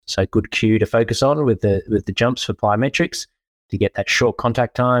So good cue to focus on with the jumps for plyometrics to get that short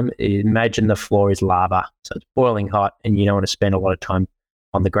contact time. Imagine the floor is lava, so it's boiling hot, and you don't want to spend a lot of time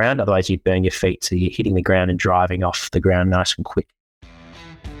on the ground, otherwise you'd burn your feet. So you're hitting the ground and driving off the ground nice and quick.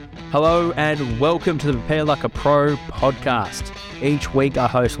 Hello and welcome to the Prepare Like a Pro podcast. Each week I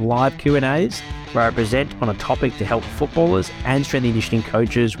host live Q&As where I present on a topic to help footballers and strength and conditioning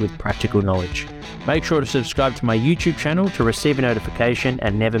coaches with practical knowledge. Make sure to subscribe to my YouTube channel to receive a notification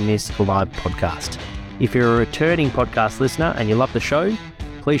and never miss a live podcast. If you're a returning podcast listener and you love the show,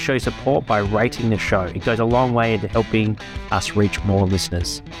 please show support by rating the show. It goes a long way into helping us reach more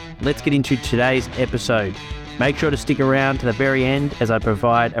listeners. Let's get into today's episode. Make sure to stick around to the very end as I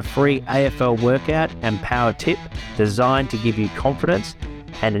provide a free AFL workout and power tip designed to give you confidence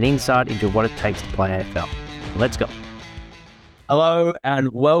and an insight into what it takes to play AFL. Let's go. Hello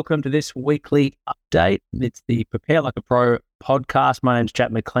and welcome to this weekly update. It's the Prepare Like a Pro podcast. My name's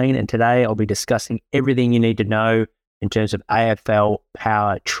Jack McLean, and today I'll be discussing everything you need to know in terms of AFL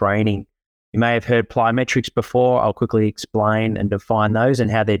power training. You may have heard plyometrics before. I'll quickly explain and define those and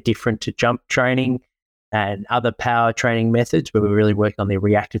how they're different to jump training and other power training methods, where we're really working on the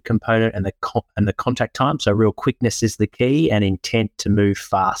reactive component and the contact time. So real quickness is the key, and intent to move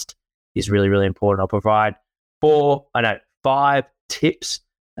fast is really, really important. I'll provide 5 tips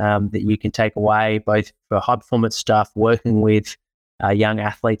that you can take away, both for high performance stuff, working with young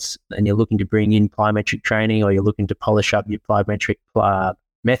athletes, and you're looking to bring in plyometric training, or you're looking to polish up your plyometric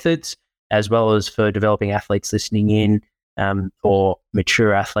methods, as well as for developing athletes listening in, or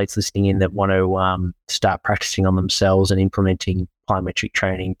mature athletes listening in that want to start practicing on themselves and implementing plyometric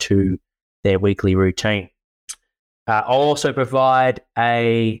training to their weekly routine. I'll also provide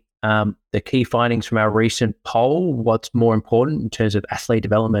the key findings from our recent poll, what's more important in terms of athlete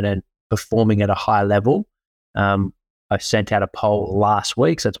development and performing at a high level. I sent out a poll last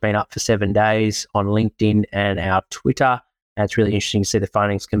week, so it's been up for 7 days on LinkedIn and our Twitter. And it's really interesting to see the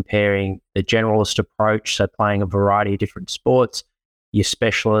findings comparing the generalist approach, so playing a variety of different sports, your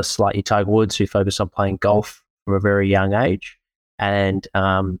specialists like your Tiger Woods who focus on playing golf from a very young age. And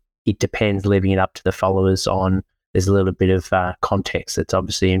it depends, leaving it up to the followers on, there's a little bit of context that's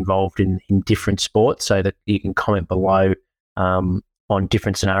obviously involved in different sports, so that you can comment below on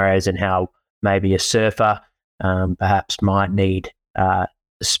different scenarios and how maybe a surfer perhaps might need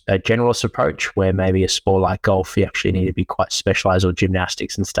a generalist approach, where maybe a sport like golf, you actually need to be quite specialized, or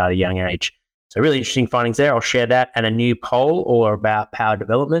gymnastics and start at a young age. So really interesting findings there. I'll share that and a new poll or about power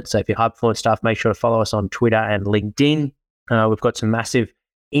development. So if you're high performance staff, make sure to follow us on Twitter and LinkedIn. We've got some massive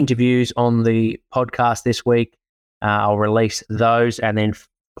interviews on the podcast this week. I'll release those, and then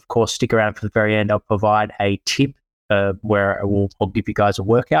of course stick around for the very end. I'll provide a tip where I'll give you guys a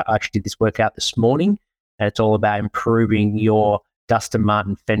workout. I actually did this workout this morning, and it's all about improving your Dustin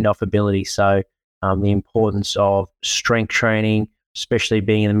Martin fend-off ability. So the importance of strength training, especially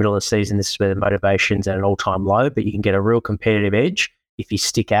being in the middle of the season. This is where the motivation's at an all-time low, but you can get a real competitive edge if you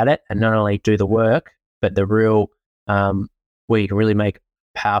stick at it and not only do the work, but the real where you can really make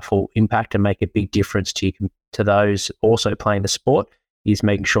powerful impact and make a big difference to those also playing the sport, is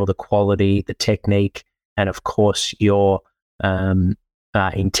making sure the quality, the technique, and of course your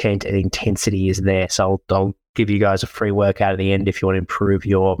intent and intensity is there. So I'll give you guys a free workout at the end if you want to improve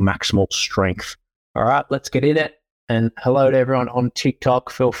your maximal strength. All right, let's get in it. And hello to everyone on TikTok.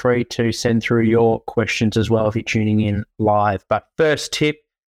 Feel free to send through your questions as well if you're tuning in live. But first tip,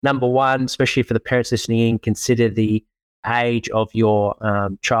 number one, especially for the parents listening in, consider the age of your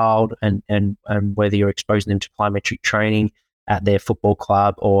child and whether you're exposing them to plyometric training at their football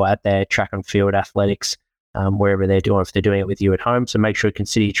club or at their track and field athletics, wherever they're doing, if they're doing it with you at home. So make sure to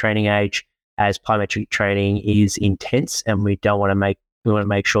consider your training age, as plyometric training is intense, and we want to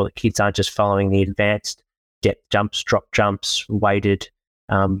make sure that kids aren't just following the advanced depth jumps, drop jumps, weighted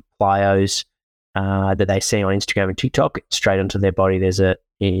plyos that they see on Instagram and TikTok straight onto their body.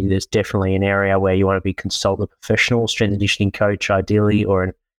 There's definitely an area where you want to be consult a professional strength and conditioning coach, ideally,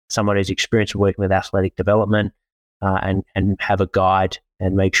 or someone who's experienced working with athletic development, and have a guide,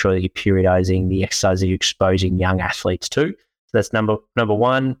 and make sure that you're periodizing the exercise that you're exposing young athletes to. So that's number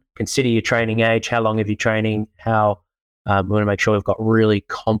one. Consider your training age. How long have you training? We want to make sure we've got really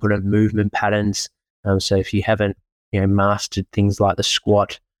competent movement patterns. So if you haven't, mastered things like the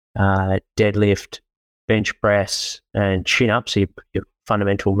squat, deadlift, bench press, and chin up, so your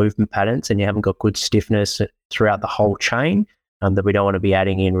fundamental movement patterns, and you haven't got good stiffness throughout the whole chain, that we don't want to be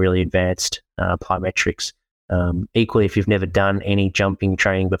adding in really advanced plyometrics. Equally, if you've never done any jumping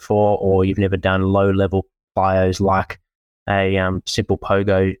training before, or you've never done low-level plyos like a simple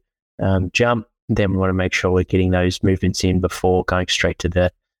pogo jump, then we want to make sure we're getting those movements in before going straight to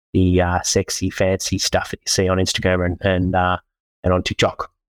the the sexy, fancy stuff that you see on Instagram and on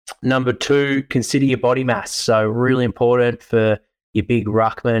TikTok. Number 2, consider your body mass. So really important for your big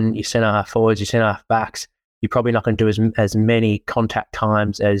ruckman, your centre half forwards, your centre half backs. You're probably not going to do as many contact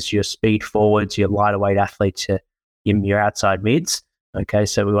times as your speed forwards, your lighter weight athletes, your outside mids. Okay,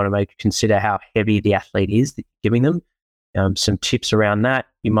 so we want to consider how heavy the athlete is that you're giving them. Some tips around that: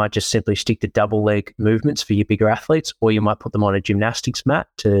 you might just simply stick to double leg movements for your bigger athletes, or you might put them on a gymnastics mat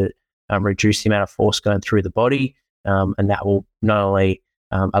to reduce the amount of force going through the body, and that will not only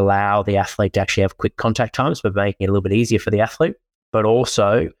allow the athlete to actually have quick contact times, but making it a little bit easier for the athlete, but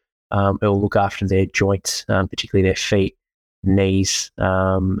also it will look after their joints, particularly their feet, knees,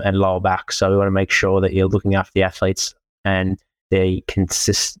 and lower back. So we want to make sure that you're looking after the athletes and they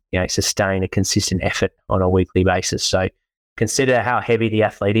sustain a consistent effort on a weekly basis. So consider how heavy the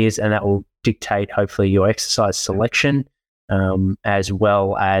athlete is, and that will dictate hopefully your exercise selection, as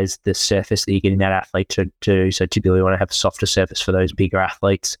well as the surface that you're getting that athlete to do. So typically we want to have a softer surface for those bigger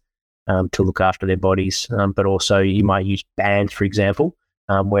athletes to look after their bodies. But also you might use bands, for example,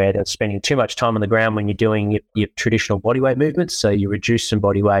 where they're spending too much time on the ground when you're doing your traditional bodyweight movements. So you reduce some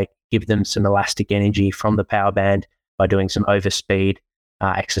body weight, give them some elastic energy from the power band by doing some overspeed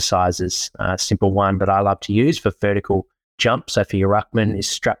exercises. Simple one that I love to use for vertical jump. So for your ruckman is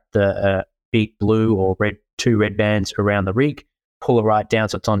strap the big blue or red 2 red bands around the rig, pull it right down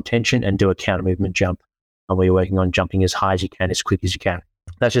so it's on tension, and do a counter movement jump. And we're working on jumping as high as you can, as quick as you can.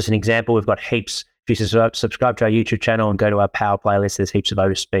 That's just an example. We've got heaps. If you subscribe to our YouTube channel and go to our power playlist, there's heaps of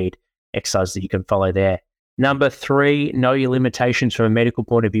overspeed exercises that you can follow there. Number 3, know your limitations from a medical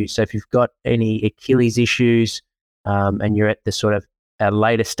point of view. So if you've got any Achilles issues and you're at the sort of a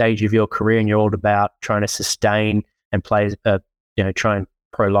later stage of your career and you're all about trying to sustain and prolong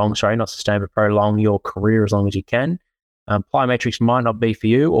your career as long as you can, plyometrics might not be for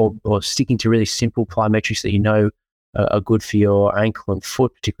you, or sticking to really simple plyometrics that you know are good for your ankle and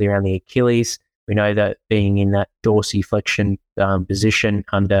foot, particularly around the Achilles. We know that being in that dorsiflexion position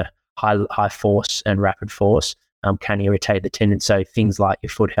under high force and rapid force can irritate the tendon. So things like your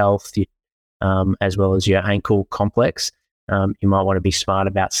foot health, as well as your ankle complex, you might want to be smart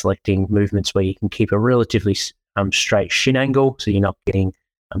about selecting movements where you can keep a relatively straight shin angle, so you're not getting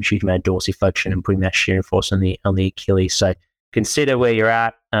huge amount of dorsiflexion and putting that shearing force on the Achilles. So consider where you're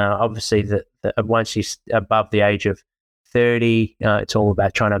at. Obviously, once you're above the age of 30, it's all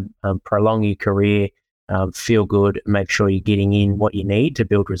about trying to prolong your career, feel good, make sure you're getting in what you need to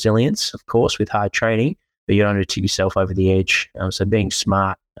build resilience, of course, with hard training, but you don't want to tip yourself over the edge. So being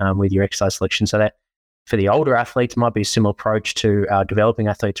smart with your exercise selection. So that for the older athletes might be a similar approach to our developing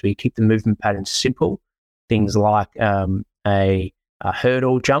athletes, where you keep the movement patterns simple. Things like a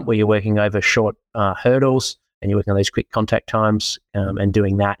hurdle jump, where you're working over short hurdles and you're working on those quick contact times, and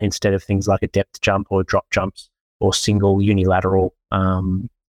doing that instead of things like a depth jump or drop jumps or single unilateral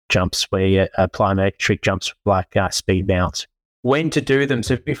jumps where you plyometric jumps like speed bounce. When to do them.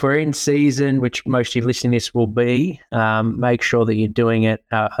 So if we're in season, which most of you listening to this will be, make sure that you're doing it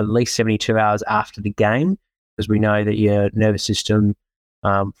at least 72 hours after the game, because we know that your nervous system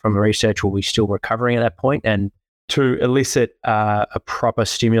from the research will be still recovering at that point. And to elicit a proper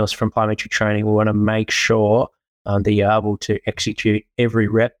stimulus from plyometric training, we want to make sure that you're able to execute every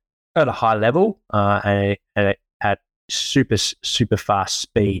rep at a high level and at super, super fast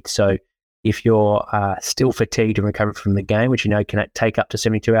speed. So if you're still fatigued and recovering from the game, which you know can take up to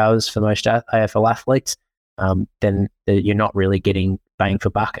 72 hours for most AFL athletes, then you're not really getting bang for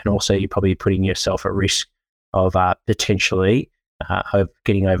buck. And also you're probably putting yourself at risk of potentially of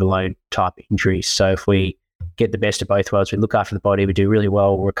getting overload type injuries. So if we get the best of both worlds, we look after the body, we do really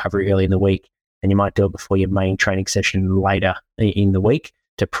well recovery early in the week, and you might do it before your main training session later in the week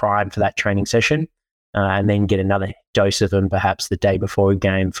to prime for that training session, and then get another dose of them perhaps the day before a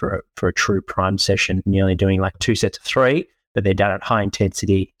game for a true prime session. And you're only doing like 2 sets of 3, but they're done at high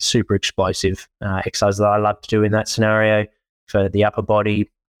intensity, super explosive exercises that I love to do in that scenario. For the upper body,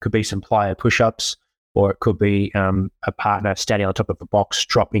 could be some plyo push-ups, or it could be a partner standing on top of a box,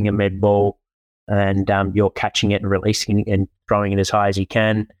 dropping a med ball, and you're catching it and releasing and throwing it as high as you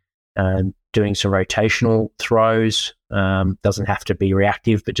can. Doing some rotational throws, doesn't have to be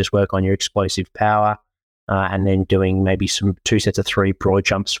reactive, but just work on your explosive power. And then doing maybe some 2 sets of 3 broad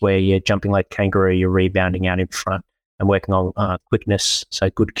jumps where you're jumping like kangaroo, you're rebounding out in front and working on quickness. So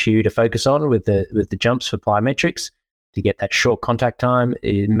good cue to focus on with the jumps for plyometrics to get that short contact time.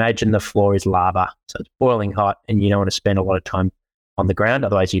 Imagine the floor is lava, so it's boiling hot, and you don't want to spend a lot of time on the ground,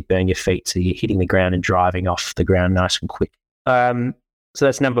 otherwise you'd burn your feet. So you're hitting the ground and driving off the ground nice and quick. So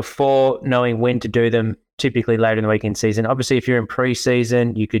that's number 4, knowing when to do them. typically later in the week in season. Obviously, if you're in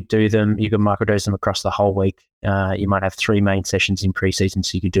pre-season, you could do them. You could microdose them across the whole week. You might have 3 main sessions in pre-season,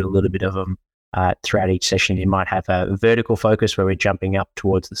 so you could do a little bit of them throughout each session. You might have a vertical focus where we're jumping up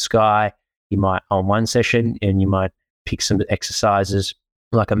towards the sky. You might on one session, and you might pick some exercises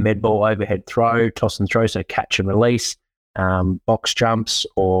like a med ball overhead throw, toss and throw, so catch and release, box jumps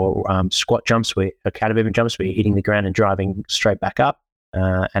or squat jumps, counter movement jumps where you're hitting the ground and driving straight back up.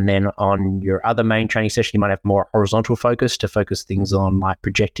 And then on your other main training session, you might have more horizontal focus to focus things on like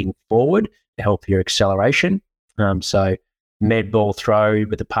projecting forward to help your acceleration. So med ball throw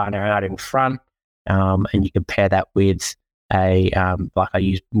with the partner out in front, and you can pair that with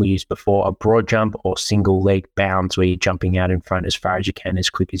we used before, a broad jump or single leg bounds where you're jumping out in front as far as you can, as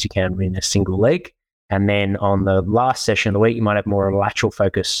quick as you can in a single leg. And then on the last session of the week, you might have more lateral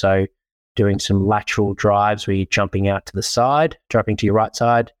focus. So doing some lateral drives where you're jumping out to the side, dropping to your right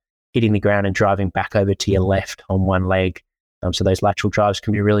side, hitting the ground and driving back over to your left on one leg. So those lateral drives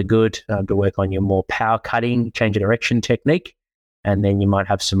can be really good to work on your more power cutting, change of direction technique. And then you might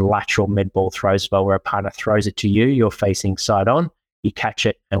have some lateral med ball throws as well, where a partner throws it to you, you're facing side on, you catch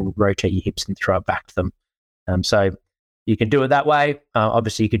it and rotate your hips and throw it back to them. So you can do it that way.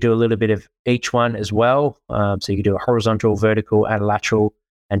 Obviously, you could do a little bit of each one as well. So you could do a horizontal, vertical, and lateral,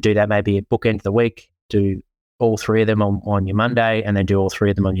 and do that maybe at bookend of the week. Do all 3 of them on your Monday, and then do all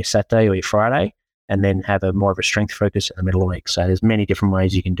 3 of them on your Saturday or your Friday, and then have more of a strength focus in the middle of the week. So there's many different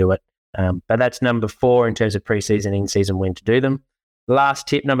ways you can do it. But that's number 4 in terms of preseason, in-season, when to do them. Last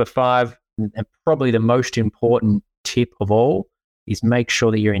tip, number 5, and probably the most important tip of all, is make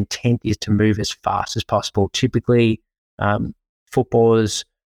sure that your intent is to move as fast as possible. Typically, footballers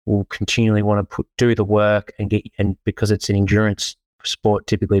will continually want to do the work and because it's an endurance sport,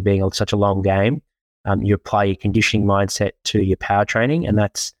 typically being such a long game, you apply your conditioning mindset to your power training, and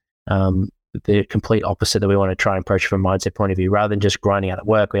that's the complete opposite that we want to try and approach from a mindset point of view. Rather than just grinding out at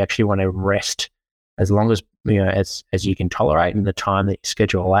work, we actually want to rest as long as as you can tolerate in the time that your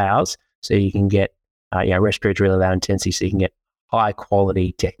schedule allows, so you can get rest periods really low intensity, so you can get high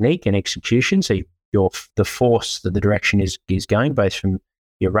quality technique and execution. So the force that the direction is going, both from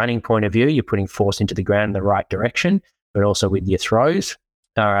your running point of view, you're putting force into the ground in the right direction, but also with your throws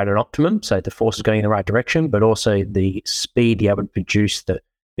are at an optimum. So the force is going in the right direction, but also the speed to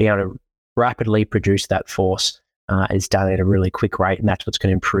be able to rapidly produce that force is done at a really quick rate, and that's what's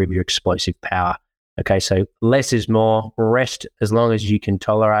going to improve your explosive power. Okay, so less is more. Rest as long as you can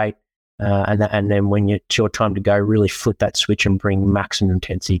tolerate, and then when it's your time to go, really flip that switch and bring maximum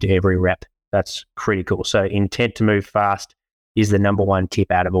intensity to every rep. That's critical. So intent to move fast is the number 1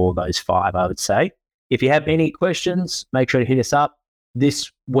 tip out of all those 5, I would say. If you have any questions, make sure to hit us up.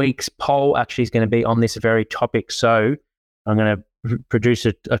 This week's poll actually is going to be on this very topic. So I'm going to produce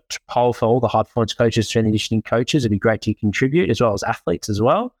a poll for all the high performance coaches, strength and conditioning coaches. It'd be great to contribute, as well as athletes as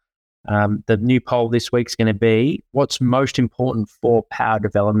well. The new poll this week is going to be, what's most important for power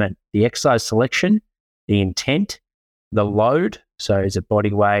development? The exercise selection, the intent, the load. So is it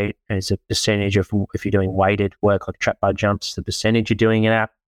body weight? Is it percentage of, if you're doing weighted work like trap bar jumps, the percentage you're doing it at,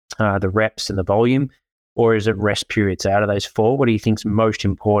 the reps and the volume, or is it rest periods? Out of those 4, what do you think is most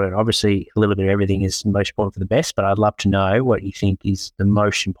important? Obviously, a little bit of everything is most important for the best, but I'd love to know what you think is the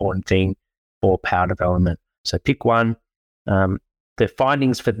most important thing for power development. So pick one. The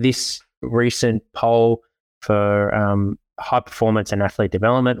findings for this recent poll for high performance and athlete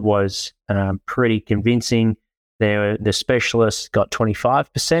development was pretty convincing. The specialists got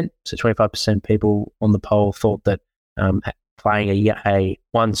 25%. So 25% people on the poll thought that playing a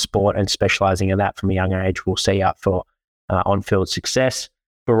one sport and specializing in that from a young age will see up for on-field success.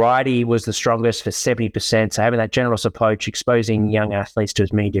 Variety was the strongest for 70%. So having that generous approach, exposing young athletes to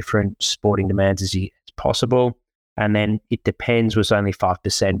as many different sporting demands as possible. And then it depends was only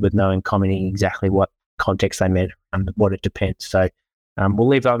 5%, with no one commenting exactly what context they meant and what it depends. So we'll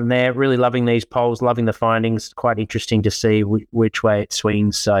leave that in there. Really loving these polls, loving the findings. Quite interesting to see which way it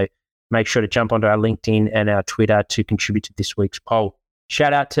swings. So make sure to jump onto our LinkedIn and our Twitter to contribute to this week's poll.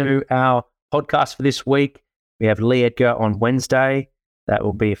 Shout out to our podcast for this week. We have Lee Edgar on Wednesday. That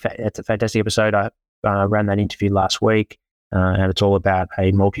will be it's a fantastic episode. I ran that interview last week, and it's all about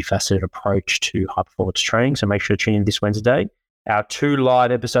a multifaceted approach to high performance training. So make sure to tune in this Wednesday. Our 2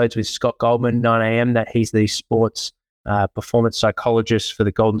 live episodes with Scott Goldman, 9 a.m. That he's the sports performance psychologist for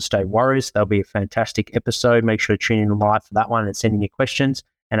the Golden State Warriors. That'll be a fantastic episode. Make sure to tune in live for that one and send in your questions.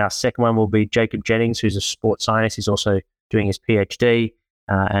 And our second one will be Jacob Jennings, who's a sports scientist. He's also doing his PhD,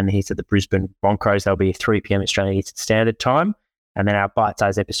 and he's at the Brisbane Broncos. That'll be 3 p.m. Australian Eastern Standard Time. And then our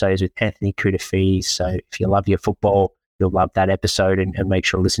bite-sized episode is with Anthony Koutafidis. So if you love your football, you'll love that episode, and make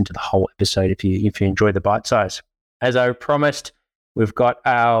sure to listen to the whole episode if you enjoy the bite size. As I promised, we've got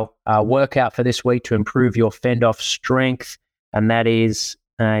our workout for this week to improve your fend-off strength, and that is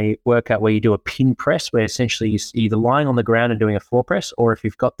a workout where you do a pin press, where essentially you're either lying on the ground and doing a floor press, or if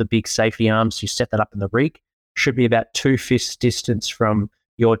you've got the big safety arms, you set that up in the rig. Should be about 2 fists distance from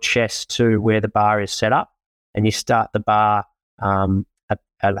your chest to where the bar is set up, and you start the bar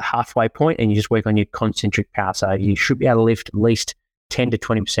at the halfway point, and you just work on your concentric power. So you should be able to lift at least 10 to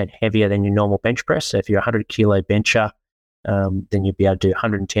 20% heavier than your normal bench press. So if you're a 100 kilo bencher, then you'll be able to do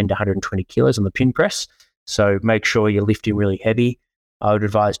 110 to 120 kilos on the pin press. So make sure you're lifting really heavy. I would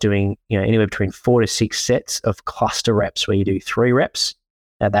advise doing anywhere between 4 to 6 sets of cluster reps, where you do 3 reps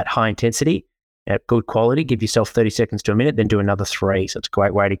at that high intensity at good quality. Give yourself 30 seconds to a minute, then do another 3. So it's a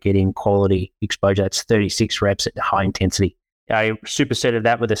great way to get in quality exposure. That's 36 reps at high intensity. I supersetted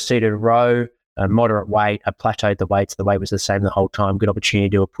that with a seated row, a moderate weight. I plateaued the weights. The weight was the same the whole time. Good opportunity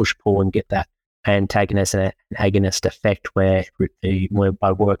to do a push-pull and get that antagonist and agonist effect, where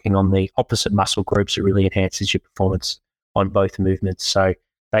by working on the opposite muscle groups, it really enhances your performance on both movements. So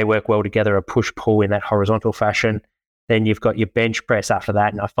they work well together, a push-pull in that horizontal fashion. Then you've got your bench press after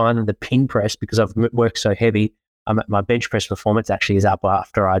that. And I find that the pin press, because I've worked so heavy, my bench press performance actually is up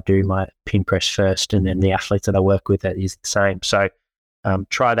after I do my pin press first. And then the athletes that I work with, that is the same. So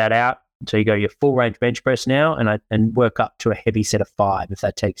try that out. So you go your full range bench press now, and work up to a heavy set of 5. If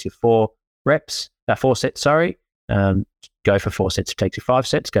that takes you 4 sets, go for 4 sets. If it takes you 5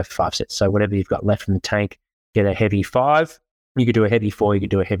 sets, go for 5 sets. So whatever you've got left in the tank, get a heavy 5. You could do a heavy 4, you could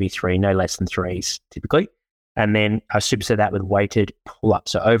do a heavy 3, no less than 3s typically. And then I superset that with weighted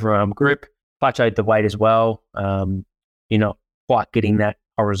pull-ups. So overarm grip, plateaued the weight as well. You're not quite getting that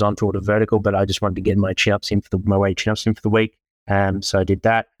horizontal to vertical, but I just wanted to get my chin-ups in my weighted chin-ups in for the week. So I did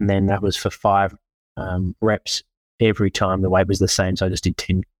that, and then that was for 5 reps every time the weight was the same. So I just did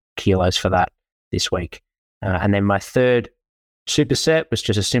 10 kilos for that this week. And then my third superset was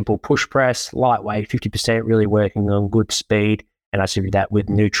just a simple push press, lightweight, 50%, really working on good speed. And I did that with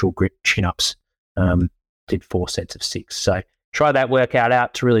neutral grip chin-ups. Did 4 sets of 6. So try that workout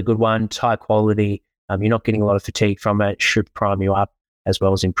out. It's a really good one. It's high quality. You're not getting a lot of fatigue from it. It should prime you up as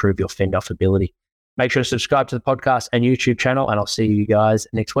well as improve your fend-off ability. Make sure to subscribe to the podcast and YouTube channel, and I'll see you guys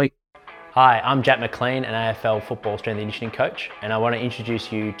next week. Hi, I'm Jack McLean, an AFL football strength and conditioning coach, and I want to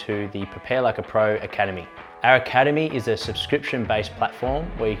introduce you to the Prepare Like a Pro Academy. Our academy is a subscription-based platform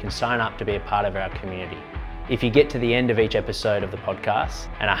where you can sign up to be a part of our community. If you get to the end of each episode of the podcast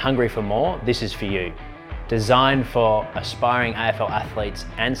and are hungry for more, this is for you. Designed for aspiring AFL athletes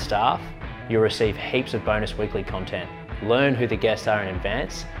and staff, you'll receive heaps of bonus weekly content, learn who the guests are in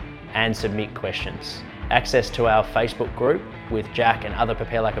advance, and submit questions. Access to our Facebook group with Jack and other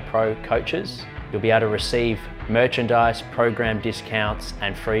Prepare Like a Pro coaches. You'll be able to receive merchandise, program discounts,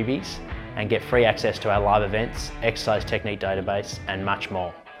 and freebies, and get free access to our live events, exercise technique database, and much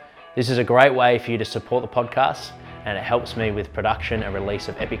more. This is a great way for you to support the podcast, and it helps me with production and release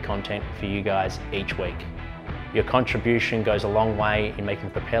of epic content for you guys each week. Your contribution goes a long way in making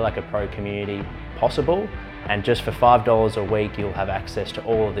the Prepare Like a Pro community possible, and just for $5 a week, you'll have access to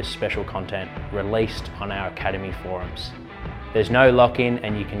all of this special content released on our Academy forums. There's no lock-in,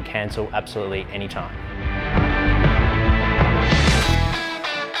 and you can cancel absolutely anytime.